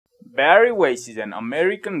Barry Weiss is an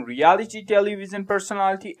American reality television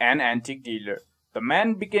personality and antique dealer. The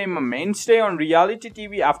man became a mainstay on reality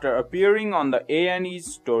TV after appearing on the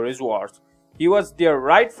A&E's Storage Wars. He was there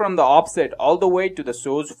right from the offset all the way to the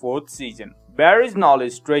show's 4th season. Barry's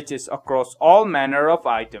knowledge stretches across all manner of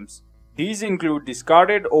items. These include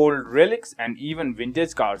discarded old relics and even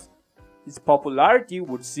vintage cars. His popularity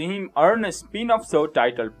would see him earn a spin-off show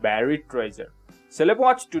titled Buried Treasure.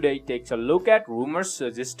 Celebwatch today takes a look at rumors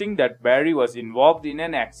suggesting that Barry was involved in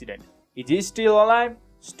an accident. Is he still alive?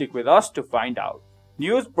 Stick with us to find out.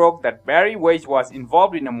 News broke that Barry Weiss was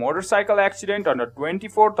involved in a motorcycle accident on the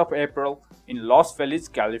 24th of April in Los Feliz,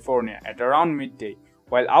 California at around midday.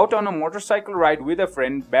 While out on a motorcycle ride with a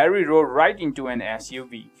friend, Barry rode right into an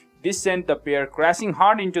SUV. This sent the pair crashing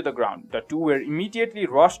hard into the ground. The two were immediately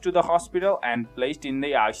rushed to the hospital and placed in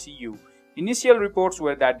the ICU. Initial reports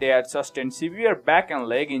were that they had sustained severe back and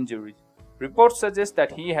leg injuries. Reports suggest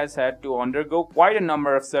that he has had to undergo quite a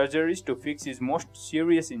number of surgeries to fix his most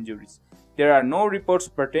serious injuries. There are no reports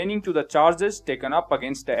pertaining to the charges taken up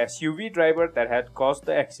against the SUV driver that had caused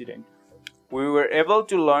the accident. We were able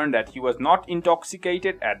to learn that he was not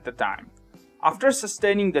intoxicated at the time. After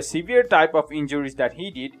sustaining the severe type of injuries that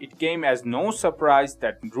he did, it came as no surprise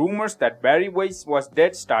that rumors that Barry Weiss was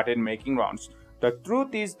dead started making rounds. The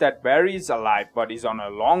truth is that Barry is alive but is on a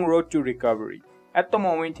long road to recovery. At the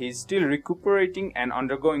moment, he is still recuperating and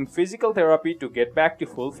undergoing physical therapy to get back to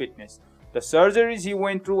full fitness. The surgeries he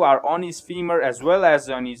went through are on his femur as well as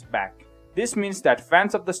on his back. This means that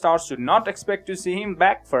fans of the star should not expect to see him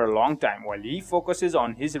back for a long time while he focuses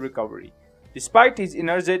on his recovery. Despite his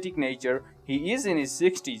energetic nature, he is in his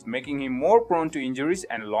 60s, making him more prone to injuries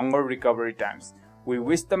and longer recovery times. We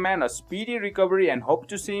wish the man a speedy recovery and hope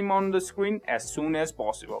to see him on the screen as soon as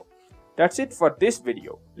possible. That's it for this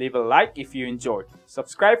video. Leave a like if you enjoyed.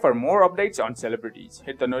 Subscribe for more updates on celebrities.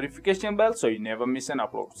 Hit the notification bell so you never miss an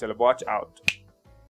upload. Celebwatch out.